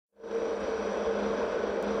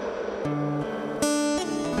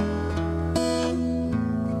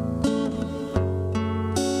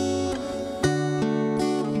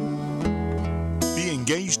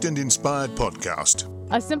Engaged and Inspired podcast.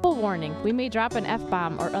 A simple warning, we may drop an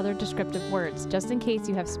F-bomb or other descriptive words just in case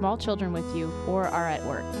you have small children with you or are at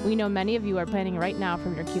work. We know many of you are planning right now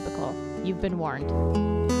from your cubicle. You've been warned.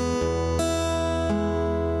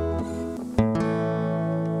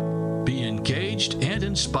 Be Engaged and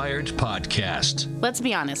Inspired podcast. Let's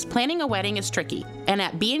be honest, planning a wedding is tricky. And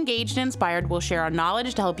at Be Engaged and Inspired, we'll share our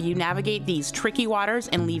knowledge to help you navigate these tricky waters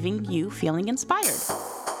and leaving you feeling inspired.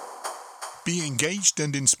 Be Engaged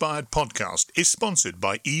and Inspired podcast is sponsored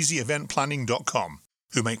by EasyEventPlanning.com,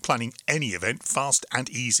 who make planning any event fast and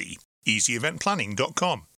easy.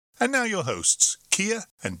 EasyEventPlanning.com. And now your hosts, Kia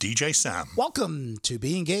and DJ Sam. Welcome to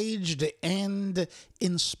Be Engaged and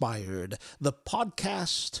Inspired, the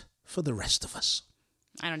podcast for the rest of us.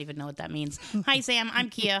 I don't even know what that means. Hi, Sam. I'm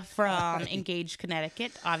Kia from Engaged,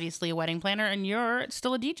 Connecticut, obviously a wedding planner, and you're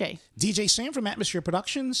still a DJ. DJ Sam from Atmosphere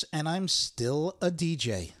Productions, and I'm still a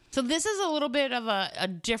DJ. So this is a little bit of a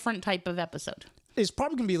different type of episode. It's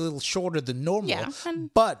probably going to be a little shorter than normal, Yeah,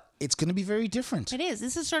 but it's going to be very different. It is.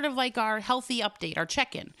 This is sort of like our healthy update, our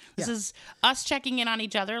check-in. This is us checking in on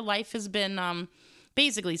each other. Life has been...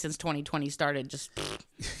 basically since 2020 started, just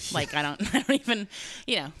like I don't even,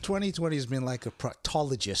 2020 has been like a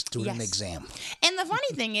proctologist doing an exam. And the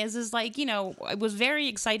funny thing is like, I was very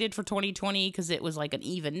excited for 2020 because it was like an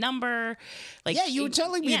even number. Like, yeah, you were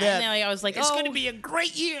telling me that. And I was like, it's going to be a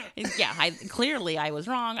great year. Yeah, clearly I was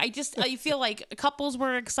wrong. I feel like couples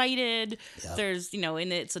were excited. Yep. There's,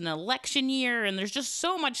 and it's an election year and there's just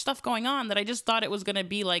so much stuff going on that I just thought it was going to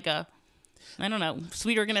be like I don't know. So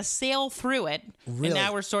we were going to sail through it, Really? And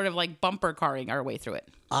now we're sort of like bumper carring our way through it.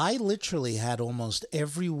 I literally had almost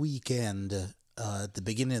every weekend at the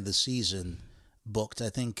beginning of the season booked. I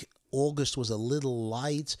think August was a little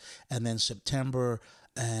light, and then September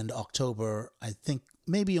and October, I think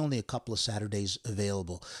maybe only a couple of Saturdays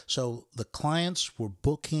available. So the clients were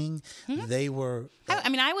booking. Mm-hmm. They were...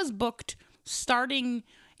 I was booked starting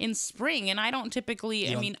in spring, and I don't typically,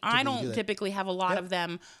 I don't typically have a lot of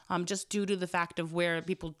them just due to the fact of where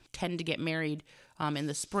people tend to get married in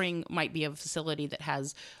the spring might be a facility that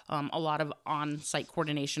has a lot of on-site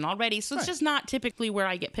coordination already. So it's just not typically where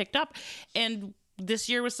I get picked up. And this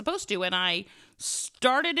year was supposed to, and I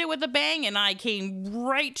started it with a bang, and I came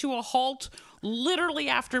right to a halt literally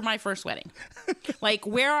after my first wedding. Like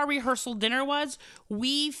where our rehearsal dinner was,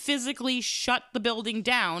 we physically shut the building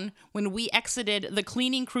down when we exited. The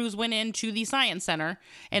cleaning crews went into the Science Center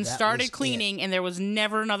and started cleaning, and there was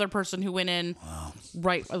never another person who went in,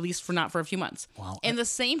 right, at least not for a few months. Wow. And the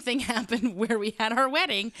same thing happened where we had our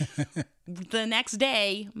wedding. The next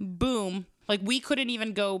day, boom, like we couldn't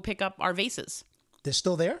even go pick up our vases. They're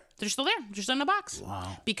still there? They're still there, just in a box.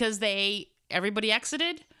 Wow. Because everybody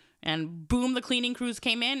exited, and boom, the cleaning crews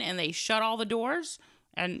came in, and they shut all the doors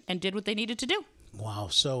and did what they needed to do. Wow.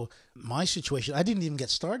 So my situation, I didn't even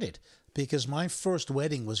get started because my first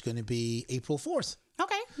wedding was going to be April 4th.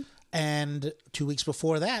 Okay. And 2 weeks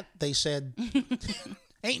before that, they said...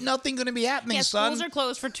 Ain't nothing going to be happening, son. Schools are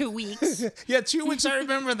closed for 2 weeks. Yeah, 2 weeks. I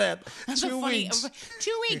remember that. That's 2 weeks.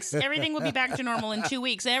 2 weeks. Everything will be back to normal in 2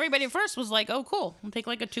 weeks. And everybody at first was like, oh, cool. We'll take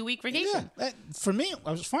like a 2-week vacation. Yeah, for me,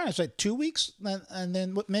 I was fine. I was like 2 weeks, and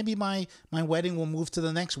then maybe my wedding will move to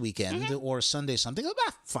the next weekend or Sunday something.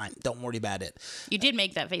 Fine. Don't worry about it. You did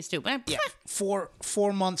make that face too. But Yeah.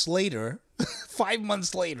 4 months later, 5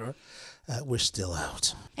 months later, we're still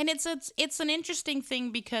out. And it's an interesting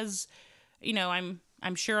thing because,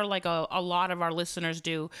 I'm sure like a lot of our listeners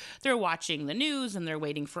do, they're watching the news and they're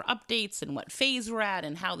waiting for updates and what phase we're at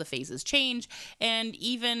and how the phases change. And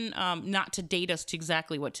even not to date us to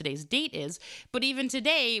exactly what today's date is, but even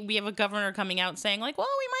today we have a governor coming out saying like, well,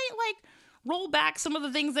 we might like roll back some of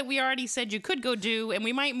the things that we already said you could go do, and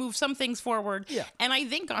we might move some things forward. Yeah. And I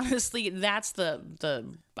think honestly that's the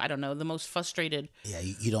I don't know, the most frustrated. Yeah,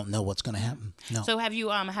 you don't know what's going to happen. No. So have you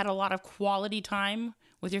had a lot of quality time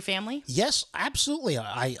with your family? Yes, absolutely.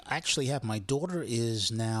 I actually have. My daughter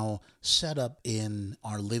is now set up in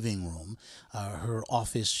our living room. Her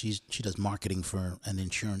office, she does marketing for an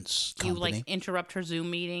insurance company. You like interrupt her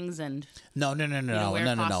Zoom meetings and No. wear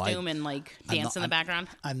a costume and like dance in the background?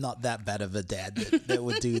 I'm not that bad of a dad that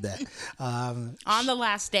would do that. On the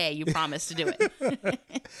last day, you promised to do it.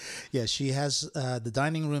 Yeah, she has the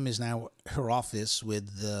dining room is now her office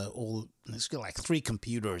with all It's got like 3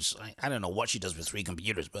 computers. I don't know what she does with 3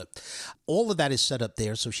 computers, but all of that is set up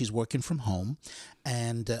there. So she's working from home,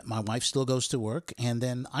 and my wife still goes to work, and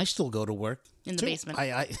then I still go to work. In the basement.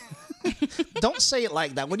 I don't say it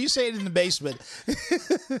like that. When you say it in the basement,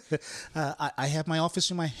 I have my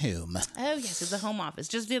office in my home. Oh yes, it's a home office.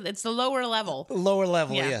 It's the lower level. Lower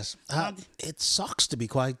level, Yeah. yes. It sucks to be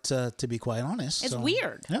quite honest. It's so,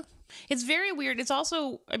 weird. Yeah. It's very weird. It's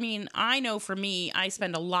also, I mean, I know for me, I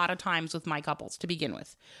spend a lot of times with my couples to begin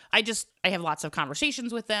with. I have lots of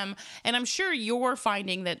conversations with them, and I'm sure you're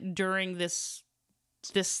finding that during this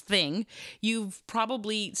thing, you've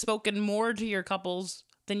probably spoken more to your couples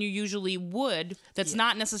than you usually would. That's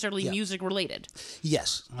not necessarily music related.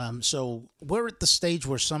 Yes. So we're at the stage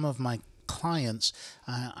where some of my clients,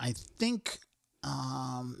 I think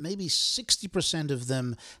maybe 60% of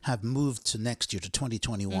them have moved to next year, to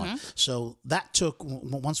 2021. So that took,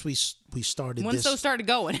 once we started Once this. those started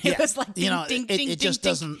going, it was like ding, ding, ding, it just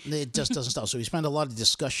ding, doesn't it just doesn't stop. So we spend a lot of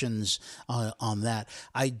discussions on that.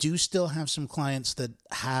 I do still have some clients that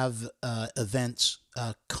have events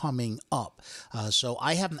coming up. So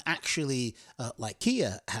I haven't actually, like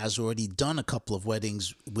Kia has already done a couple of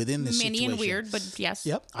weddings within this Mini situation. and weird, but yes.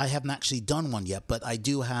 Yep. I haven't actually done one yet, but I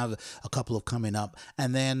do have a couple of coming up.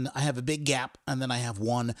 And then I have a big gap, and then I have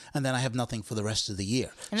one, and then I have nothing for the rest of the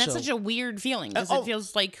year. And that's such a weird feeling, because it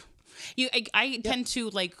feels like I tend to,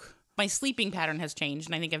 like, my sleeping pattern has changed,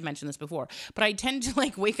 and I think I've mentioned this before, but I tend to,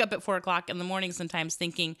 like, wake up at 4 o'clock in the morning sometimes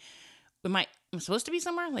thinking, am I supposed to be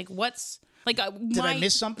somewhere? Like, what's... Like, did I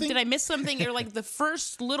miss something? Did I miss something? Or like the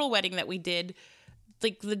first little wedding that we did,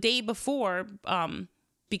 like the day before,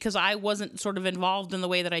 because I wasn't sort of involved in the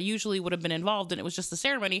way that I usually would have been involved, and it was just the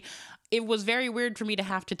ceremony. It was very weird for me to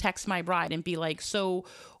have to text my bride and be like, "So,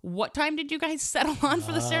 what time did you guys settle on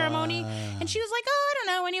for the ceremony?" And she was like, "Oh, I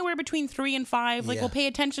don't know, anywhere between 3 and 5. Like, we'll pay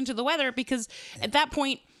attention to the weather," because at that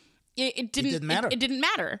point, it didn't matter. It didn't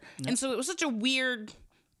matter, and so it was such a weird.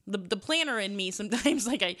 The planner in me sometimes,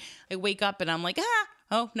 like I wake up and I'm like,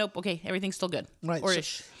 oh nope, okay, everything's still good, right? Or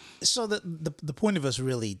ish. So the point of us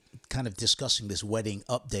really kind of discussing this wedding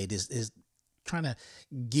update is trying to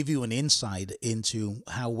give you an insight into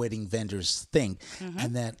how wedding vendors think,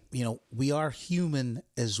 and that we are human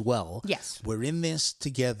as well. Yes, we're in this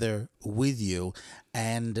together with you,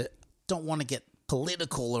 and don't want to get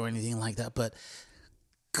political or anything like that, but.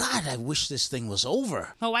 God, I wish this thing was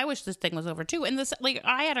over. Oh, I wish this thing was over too. And this, like,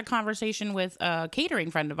 I had a conversation with a catering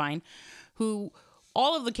friend of mine, who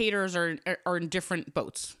all of the caterers are in different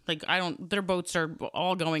boats. Like, their boats are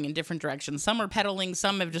all going in different directions. Some are pedaling,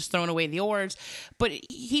 some have just thrown away the oars. But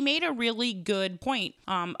he made a really good point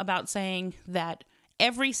about saying that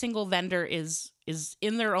every single vendor is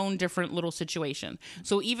in their own different little situation.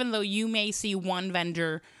 So even though you may see one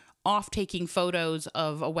vendor off taking photos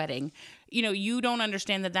of a wedding, you don't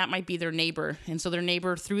understand that might be their neighbor. And so their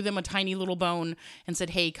neighbor threw them a tiny little bone and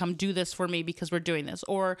said, "Hey, come do this for me because we're doing this."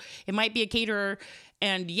 Or it might be a caterer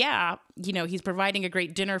and he's providing a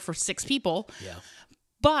great dinner for 6 people. Yeah.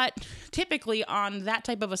 But typically on that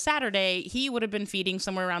type of a Saturday, he would have been feeding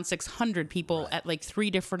somewhere around 600 people at like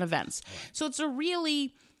 3 different events. Right. So it's a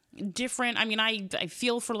really different, I mean, I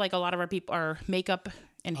feel for like a lot of our people, our makeup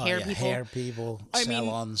and hair people,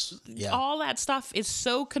 salons. All that stuff is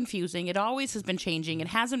so confusing. It always has been changing. It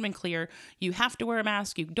hasn't been clear. You have to wear a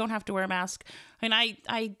mask. You don't have to wear a mask. And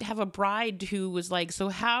I have a bride who was like, "So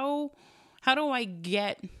how do I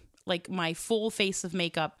get like my full face of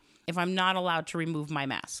makeup if I'm not allowed to remove my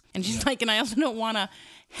mask?" And she's like, "And I also don't want a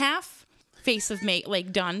half face of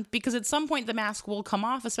done, because at some point the mask will come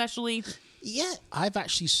off, especially." Yeah, I've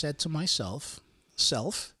actually said to myself,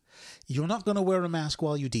 you're not going to wear a mask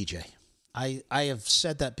while you DJ. I have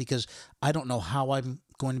said that because I don't know how I'm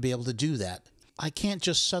going to be able to do that. I can't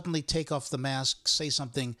just suddenly take off the mask, say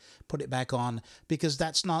something, put it back on, because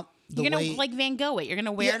that's not the way... You're going to, like Van Gogh it. You're going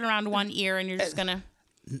to wear it around one ear and you're just going to...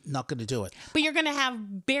 Not going to do it. But you're going to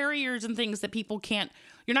have barriers and things that people can't...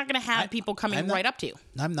 You're not going to have people coming right up to you.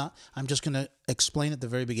 I'm not. I'm just going to explain at the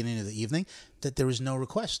very beginning of the evening that there is no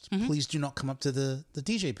request. Please do not come up to the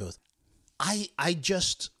DJ booth. I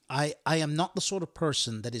am not the sort of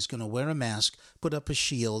person that is going to wear a mask, put up a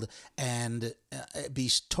shield, and be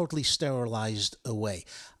totally sterilized away.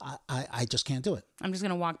 I just can't do it. I'm just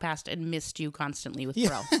going to walk past and mist you constantly with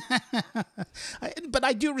bro. But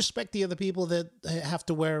I do respect the other people that have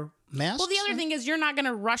to wear masks. Well, the other thing is you're not going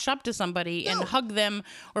to rush up to somebody and hug them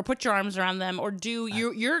or put your arms around them or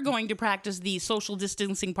you're going to practice the social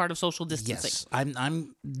distancing part of social distancing. Yes,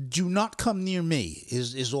 I'm do not come near me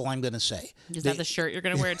is all I'm going to say. Is that the shirt you're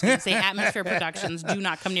going to wear? It's going to say Atmosphere Productions, do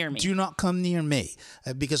not come near me. Do not come near me,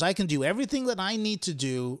 because I can do everything that I need to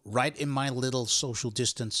do right in my little social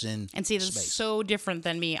distancing And see, that's space. so different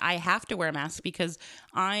than me. I have to wear a mask because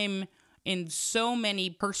I'm in so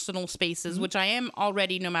many personal spaces, which I am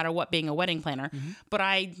already, no matter what, being a wedding planner. But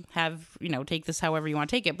I have, take this however you want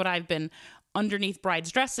to take it, but I've been underneath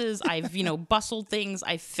brides' dresses. I've, bustled things.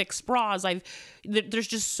 I've fixed bras. There's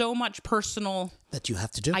just so much personal that you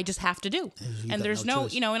have to do. I just have to do. You And got there's no no,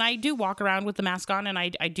 choice. and I do walk around with the mask on, and I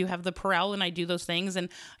do have the Purell, and I do those things, and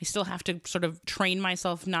I still have to sort of train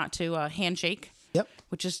myself not to handshake. Yep.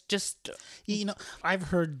 Which is just... I've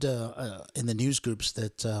heard in the news groups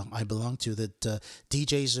that I belong to that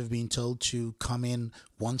DJs have been told to come in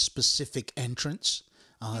one specific entrance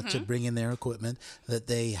to bring in their equipment, that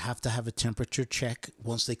they have to have a temperature check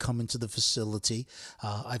once they come into the facility.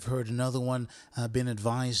 I've heard another one been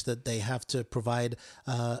advised that they have to provide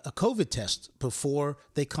a COVID test before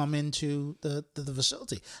they come into the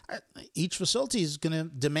facility. Each facility is going to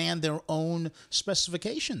demand their own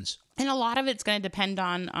specifications. And a lot of it's going to depend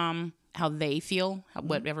on how they feel,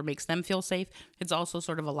 whatever makes them feel safe. It's also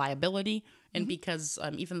sort of a liability. And because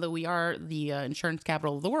even though we are the insurance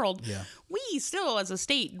capital of the world, we still, as a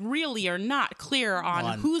state, really are not clear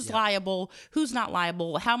on who's liable, who's not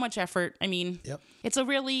liable, how much effort. I mean, it's a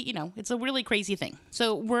really, it's a really crazy thing.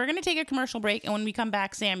 So we're going to take a commercial break. And when we come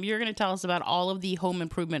back, Sam, you're going to tell us about all of the home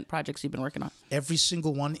improvement projects you've been working on. Every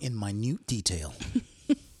single one in minute detail.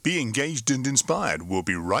 Be engaged and inspired. We'll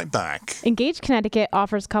be right back. Engage Connecticut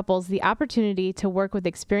offers couples the opportunity to work with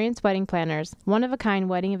experienced wedding planners, one-of-a-kind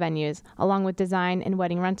wedding venues, along with design and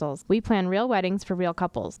wedding rentals. We plan real weddings for real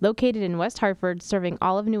couples. Located in West Hartford, serving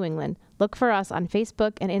all of New England. Look for us on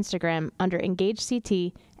Facebook and Instagram under Engage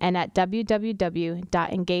CT and at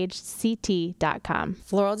www.engagect.com.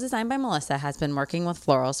 Floral Design by Melissa has been working with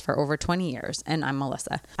florals for over 20 years, and I'm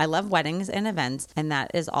Melissa. I love weddings and events, and that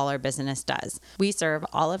is all our business does. We serve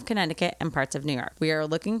all of Connecticut and parts of New York. We are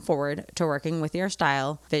looking forward to working with your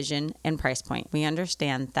style, vision, and price point. We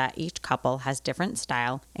understand that each couple has different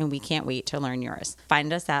style, and we can't wait to learn yours.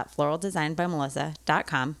 Find us at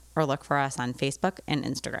floraldesignbymelissa.com or look for us on Facebook and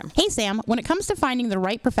Instagram. Hey, Sam, when it comes to finding the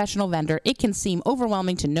right professional vendor, it can seem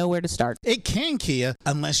overwhelming to know where to start. It can, Kia,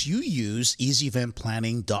 unless you use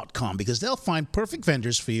easyeventplanning.com, because they'll find perfect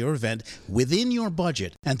vendors for your event within your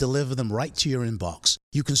budget and deliver them right to your inbox.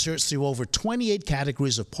 You can search through over 28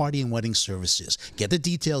 categories of party and wedding services. Get the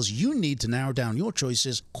details you need to narrow down your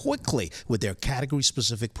choices quickly with their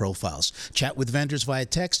category-specific profiles. Chat with vendors via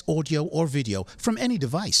text, audio, or video from any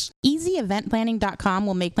device. EasyEventPlanning.com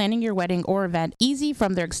will make planning your wedding or event easy,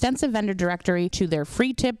 from their extensive vendor directory to their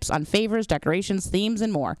free tips on favors, decorations, themes,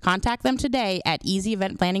 and more. Contact them today at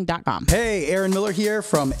EasyEventPlanning.com. Hey, Aaron Miller here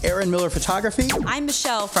from Aaron Miller Photography. I'm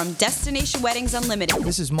Michelle from Destination Weddings Unlimited.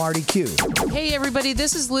 This is Marty Q. Hey, everybody,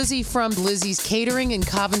 this is Lizzie from Lizzie's Catering in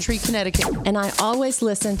Coventry, Connecticut. And I always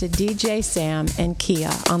listen to DJ Sam and Kia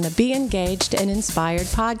on the Be Engaged and Inspired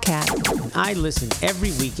podcast. I listen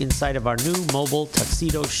every week inside of our new mobile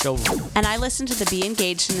tuxedo showroom. And I listen to the Be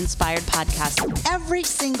Engaged and Inspired podcast every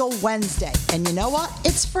single Wednesday. And you know what?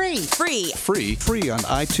 It's free. Free on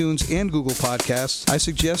iTunes and Google Podcasts. I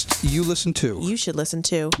suggest you listen too. You should listen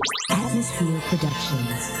too. Atmosphere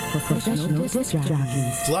Productions for professional disc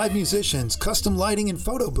jockeys. Live musicians, custom lighting and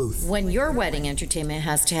photo booth. When your wedding entertainment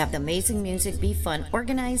has to have the amazing music be fun,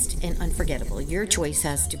 organized, and unforgettable, your choice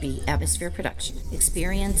has to be Atmosphere Production.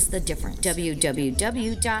 Experience the difference.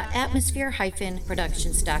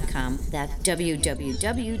 www.atmosphere-productions.com. That's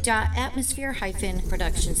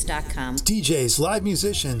www.atmosphere-productions.com. DJs, live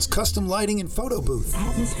musicians, custom lighting and photo booth.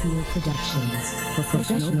 Atmosphere Productions for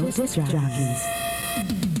professional disc jockeys.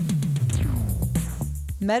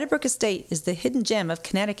 Meadowbrook Estate is the hidden gem of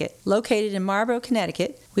Connecticut. Located in Marlborough,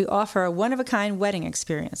 Connecticut, we offer a one-of-a-kind wedding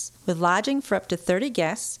experience. With lodging for up to 30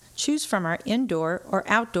 guests, choose from our indoor or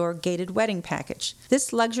outdoor gated wedding package.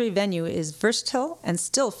 This luxury venue is versatile and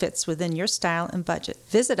still fits within your style and budget.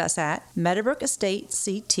 Visit us at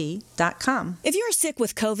meadowbrookestatect.com. If you're sick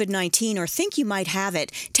with COVID-19 or think you might have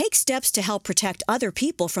it, take steps to help protect other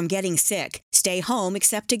people from getting sick. Stay home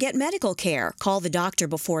except to get medical care. Call the doctor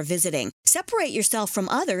before visiting. Separate yourself from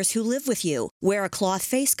others who live with you. Wear a cloth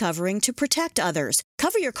face covering to protect others.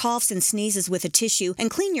 Cover your coughs and sneezes with a tissue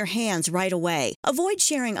and clean your hands right away. Avoid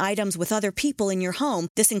sharing items with other people in your home.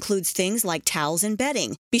 This includes things like towels and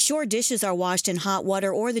bedding. Be sure dishes are washed in hot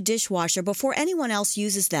water or the dishwasher before anyone else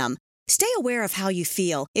uses them. Stay aware of how you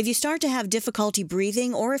feel. If you start to have difficulty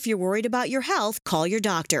breathing or if you're worried about your health, call your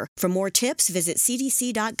doctor. For more tips, visit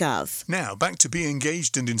cdc.gov. Now back to Be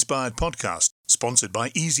Engaged and Inspired podcast, sponsored by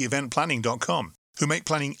EasyEventPlanning.com, who make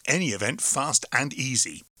planning any event fast and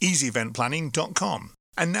easy. EasyEventPlanning.com.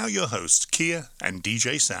 And now your hosts, Kia and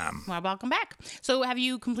DJ Sam. Well, welcome back. So have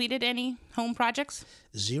you completed any home projects?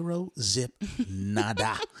 Zero, zip,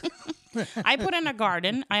 nada. I put in a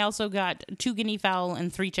garden. I also got 2 guinea fowl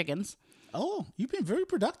and 3 chickens. Oh, you've been very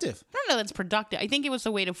productive. I don't know that's productive. I think it was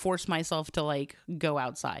a way to force myself to, like, go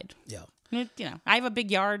outside. Yeah. I have a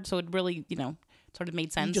big yard, so it really, sort of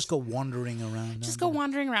made sense. You just go wandering around. Just go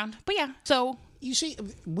wandering around. But yeah, so... You see,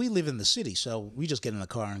 we live in the city, so we just get in the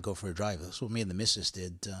car and go for a drive. That's what me and the missus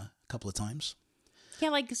did a couple of times. Yeah,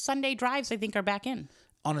 like Sunday drives, I think, are back in.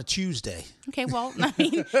 On a Tuesday. Okay, well, I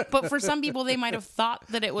mean, but for some people, they might have thought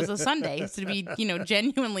that it was a Sunday. So to be,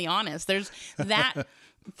 genuinely honest, there's that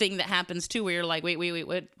thing that happens too, where you're like, wait,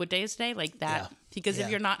 what day is today? Like that, because if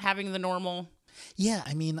you're not having the normal. Yeah,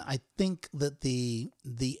 I mean, I think that the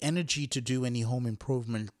energy to do any home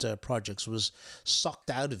improvement projects was sucked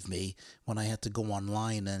out of me when I had to go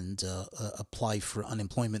online and apply for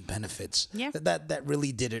unemployment benefits. Yeah, that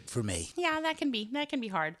really did it for me. Yeah, that can be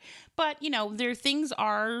hard, but things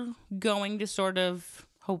are going to sort of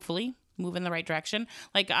hopefully move in the right direction.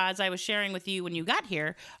 Like as I was sharing with you when you got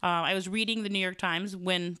here, I was reading the New York Times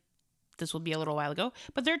when. This will be a little while ago,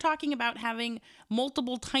 but they're talking about having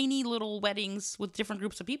multiple tiny little weddings with different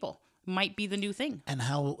groups of people. Might be the new thing. And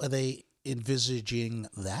how are they envisaging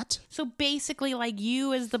that? So basically, like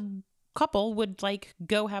you as the couple would like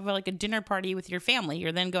go have a dinner party with your family,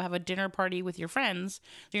 or then go have a dinner party with your friends.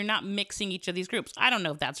 So you're not mixing each of these groups. I don't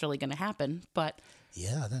know if that's really going to happen, but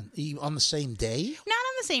yeah, then on the same day. Not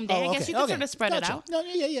on the same day. I guess you can sort of spread it out. No,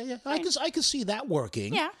 yeah. Right. I could see that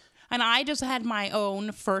working. Yeah. And I just had my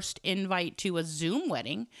own first invite to a Zoom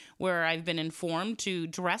wedding where I've been informed to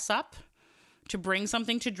dress up, to bring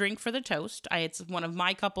something to drink for the toast. It's one of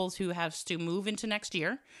my couples who has to move into next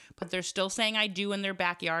year, but they're still saying I do in their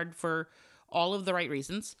backyard for all of the right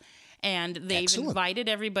reasons. And they've invited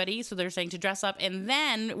everybody, so they're saying to dress up. And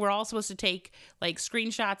then we're all supposed to take like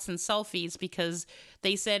screenshots and selfies because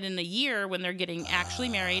they said in a year when they're getting actually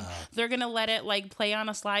married, they're going to let it like play on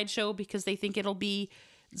a slideshow because they think it'll be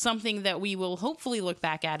something that we will hopefully look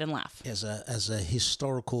back at and laugh. As a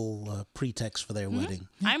historical pretext for their wedding.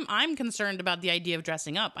 I'm concerned about the idea of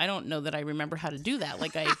dressing up. I don't know that I remember how to do that.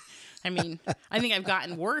 Like I mean, I think I've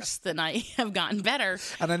gotten worse than I have gotten better.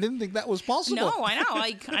 And I didn't think that was possible. No, I know.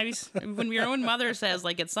 Like when your own mother says,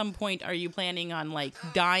 like, at some point, are you planning on like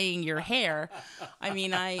dyeing your hair? I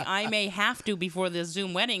mean, I may have to before this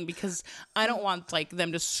Zoom wedding because I don't want like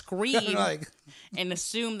them to scream and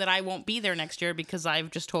assume that I won't be there next year because I've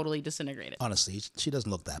just totally disintegrated. Honestly, she doesn't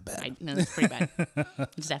look that bad. No, it's pretty bad.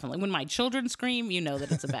 It's definitely. When my children scream, you know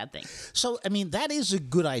that it's a bad thing. So, I mean, that is a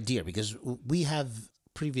good idea because we have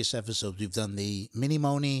previous episodes, we've done the mini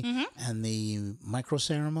moni and the micro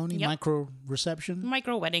ceremony, micro reception,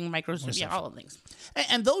 micro wedding, all of the things.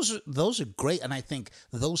 And those are great. And I think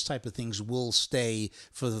those type of things will stay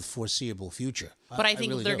for the foreseeable future. But I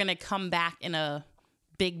think they're going to come back in a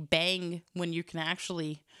big bang when you can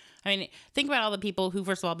actually. I mean, think about all the people who,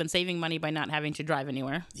 first of all, have been saving money by not having to drive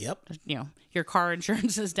anywhere. Yep. Your car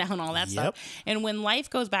insurance is down, all that stuff. And when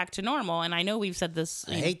life goes back to normal, and I know we've said this.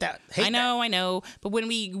 I hate that. I know. But when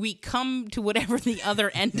we come to whatever the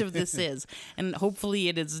other end of this is, and hopefully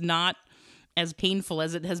it is not as painful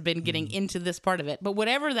as it has been getting into this part of it. But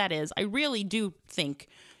whatever that is, I really do think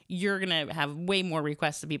you're going to have way more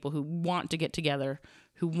requests of people who want to get together,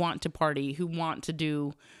 who want to party, who want to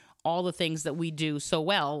do all the things that we do so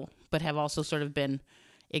well, but have also sort of been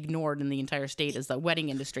ignored in the entire state as the wedding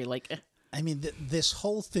industry. Like, I mean, this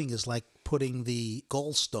whole thing is like putting the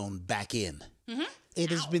gallstone back in. Mm-hmm.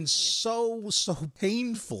 It has been so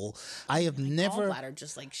painful. I have never. My gallbladder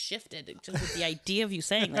just like shifted just with the idea of you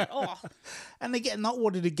saying that. Oh, and again, not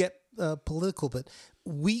wanting to get political, but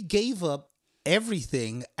we gave up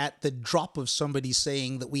everything at the drop of somebody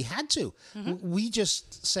saying that we had to. We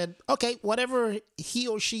just said, okay, whatever he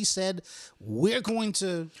or she said, we're going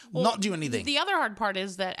to not do anything. The other hard part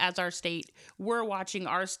is that as our state, we're watching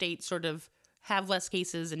our state sort of have less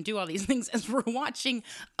cases and do all these things as we're watching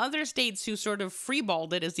other states who sort of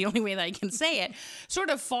freeballed it, is the only way that I can say it,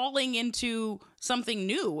 sort of falling into something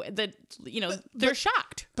new that, they're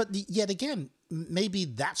shocked. But yet again, maybe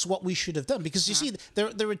that's what we should have done, because you see,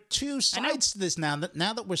 there are two sides to this now.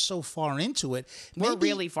 That we're so far into it, we're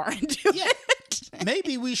really far into it.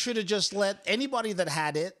 Maybe we should have just let anybody that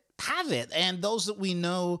had it have it, and those that we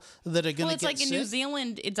know that are going to get sick. Well, it's like in New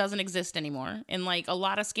Zealand, it doesn't exist anymore. In like a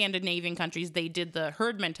lot of Scandinavian countries, they did the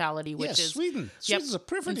herd mentality, which is Sweden. Sweden's a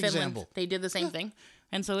perfect example. They did the same thing,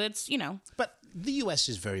 and so it's But the U.S.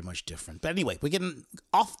 is very much different. But anyway, we're getting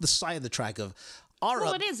off the side of the track of our.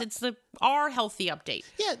 Well, it is. It's our healthy update.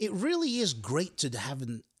 Yeah, it really is great to have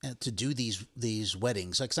to do these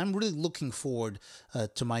weddings. Because I'm really looking forward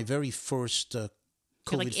to my very first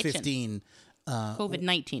COVID-15.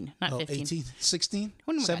 COVID-19, not 15. 18, 16,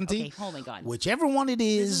 Oh my 17? God. Okay, oh my God. Whichever one it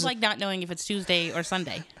is. This is like not knowing if it's Tuesday or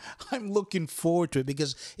Sunday. I'm looking forward to it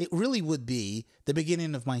because it really would be the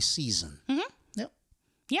beginning of my season. Mm-hmm. Yep.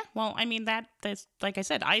 Yeah, well, I mean, that's like I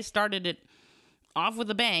said, I started it off with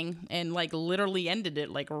a bang and like literally ended it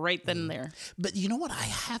like right then and there. But you know what? I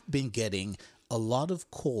have been getting a lot of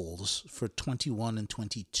calls for 21 and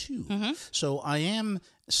 22. Mm-hmm. So I am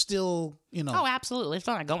still, Oh, absolutely. It's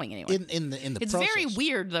not going anywhere. in the It's process. very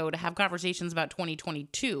weird, though, to have conversations about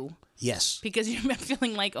 2022. Yes. Because you're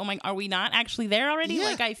feeling like, oh my, are we not actually there already? Yeah.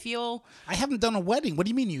 Like, I feel... I haven't done a wedding. What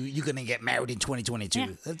do you mean you're going to get married in 2022? Yeah.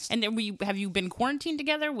 And then have you been quarantined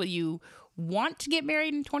together? Will you want to get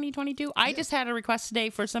married in 2022? I just had a request today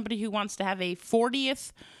for somebody who wants to have a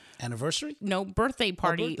 40th... Anniversary? No, birthday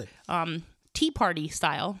party. Tea party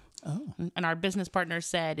style. Oh. And our business partner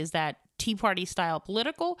said, is that tea party style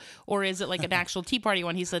political, or is it like an actual tea party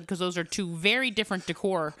one? He said, because those are two very different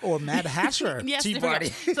decor. Or Mad Hatter yes, tea party.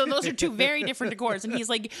 So those are two very different decors. And he's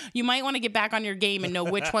like, you might want to get back on your game and know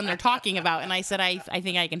which one they're talking about. And I said, I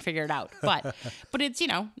think I can figure it out. But it's,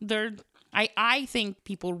 I think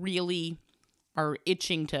people really are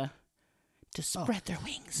itching to spread their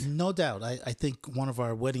wings. No doubt. I think one of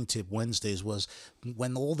our wedding tip Wednesdays was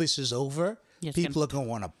when all this is over, people are going to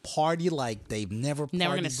want to party like they've never partied before. Now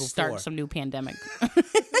we're going to start some new pandemic.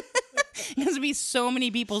 There's going to be so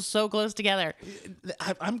many people so close together.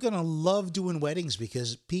 I'm going to love doing weddings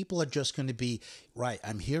because people are just going to be, right,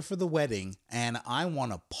 I'm here for the wedding and I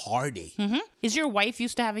want to party. Mm-hmm. Is your wife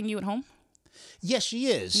used to having you at home? Yes, she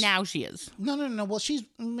is. Now she is. No. Well, she's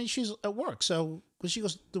at work. So when she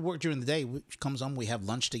goes to work during the day, she comes home, we have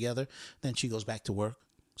lunch together, then she goes back to work.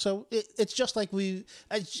 So it's just like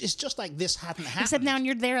it's just like this hadn't happened. Except now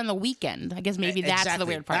you're there on the weekend. I guess maybe that's exactly. the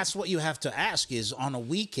weird part. That's what you have to ask is on a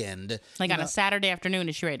weekend. Like on a Saturday afternoon,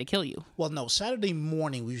 is she ready to kill you? Well, no. Saturday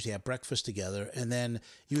morning, we usually have breakfast together. And then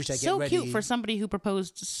usually I get ready. So cute for somebody who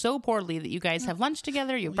proposed so poorly that you guys have lunch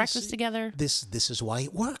together, you have breakfast together. This is why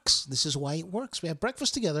it works. We have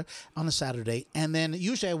breakfast together on a Saturday. And then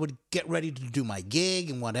usually I would get ready to do my gig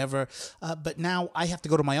and whatever. But now I have to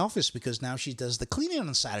go to my office because now she does the cleaning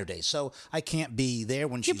on Saturday. So I can't be there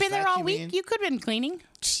when she's You've been there all week? vacuuming. You could have been cleaning.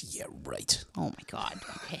 Yeah, right. Oh, my God.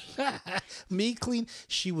 Okay. Me clean?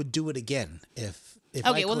 She would do it again if okay,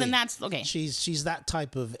 I well, then clean. that's... Okay. She's that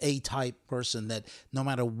type of A-type person that no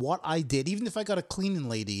matter what I did, even if I got a cleaning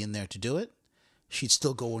lady in there to do it, she'd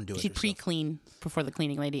still go and do it She'd herself. pre-clean before the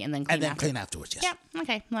cleaning lady and then clean after. Clean afterwards, yes. Yeah,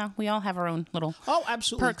 okay. Well, we all have our own little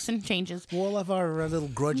absolutely. perks and changes. We all have our little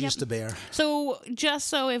grudges to bear. So, just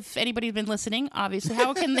so if anybody's been listening, obviously,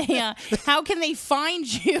 how can they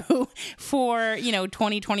find you for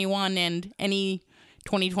 2021 and any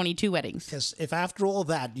 2022 weddings? Because if after all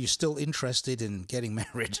that you're still interested in getting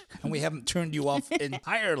married and we haven't turned you off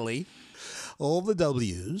entirely, all the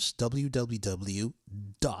W's,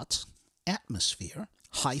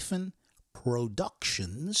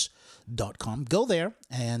 www.atmosphere-productions.com. Go there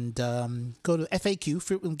and go to FAQ,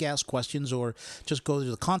 Fruit and Gas questions, or just go to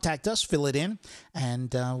the contact us, fill it in,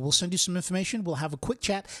 and we'll send you some information. We'll have a quick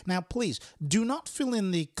chat. Now, please, do not fill in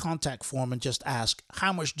the contact form and just ask,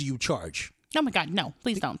 how much do you charge? Oh my God, no,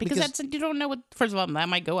 please don't. Because you don't know what, first of all, that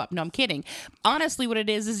might go up. No, I'm kidding. Honestly, what it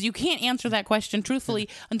is you can't answer that question truthfully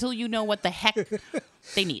until you know what the heck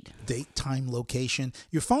they need. Date, time, location,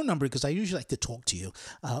 your phone number, because I usually like to talk to you,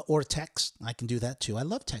 or text. I can do that too. I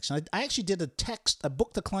love text. I actually did I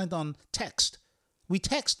booked a client on text. We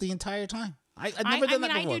text the entire time. I've never done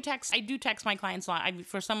that before. I do text my clients a lot.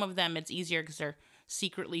 For some of them, it's easier because they're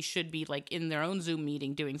secretly should be like in their own Zoom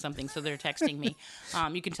meeting doing something, so they're texting me.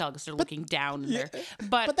 You can tell because they're looking down.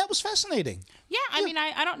 But that was fascinating. Yeah, I mean,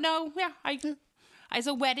 I don't know. Yeah, as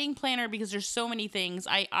a wedding planner, because there's so many things,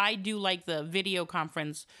 I do like the video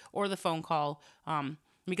conference or the phone call.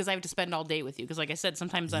 Because I have to spend all day with you. Because like I said,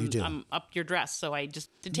 sometimes I'm up your dress. So it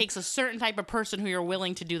takes a certain type of person who you're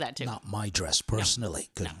willing to do that to. Not my dress, personally. No.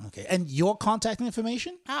 Good. No. Okay. And your contact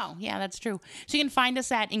information? Oh, yeah, that's true. So you can find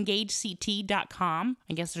us at engagect.com.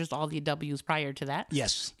 I guess there's all the W's prior to that.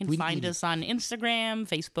 Yes. You can find us on Instagram,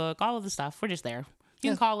 Facebook, all of the stuff. We're just there.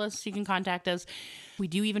 You can call us. You can contact us. We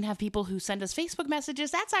do even have people who send us Facebook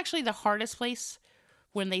messages. That's actually the hardest place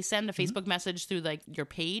when they send a Facebook message through like your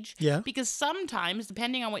page. Yeah. Because sometimes,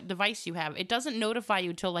 depending on what device you have, it doesn't notify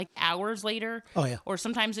you till like hours later. Oh, yeah. Or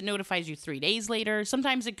sometimes it notifies you 3 days later.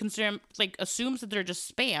 Sometimes it assumes that they're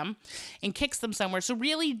just spam and kicks them somewhere. So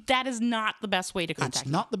really, that is not the best way to contact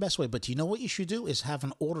It's not the best way, but you know what you should do is have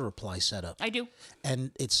an auto reply set up. I do.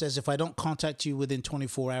 And it says, if I don't contact you within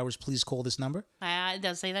 24 hours, please call this number. It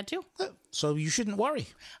does say that too. So you shouldn't worry.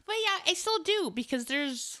 But yeah, I still do because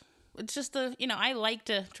it's just I like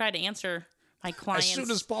to try to answer my clients as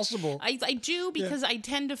soon as possible. I do because I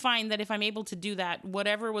tend to find that if I'm able to do that,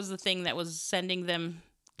 whatever was the thing that was sending them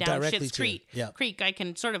down Directly Schitt's to Creek, I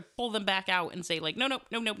can sort of pull them back out and say like, nope,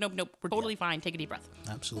 we're totally fine. Take a deep breath.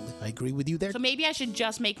 Absolutely. I agree with you there. So maybe I should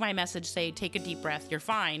just make my message say, take a deep breath. You're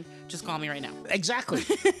fine. Just call me right now. Exactly.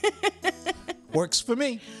 Works for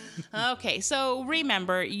me. Okay, so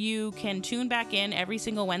remember, you can tune back in every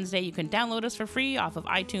single Wednesday. You can download us for free off of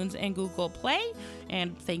iTunes and Google Play.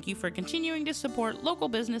 And thank you for continuing to support local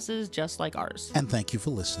businesses just like ours. And thank you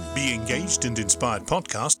for listening. Be Engaged and Inspired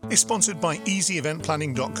podcast is sponsored by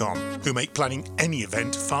EasyEventPlanning.com, who make planning any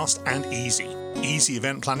event fast and easy.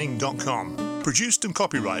 EasyEventPlanning.com. Produced and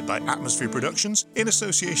copyrighted by Atmosphere Productions in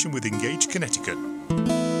association with Engage Connecticut.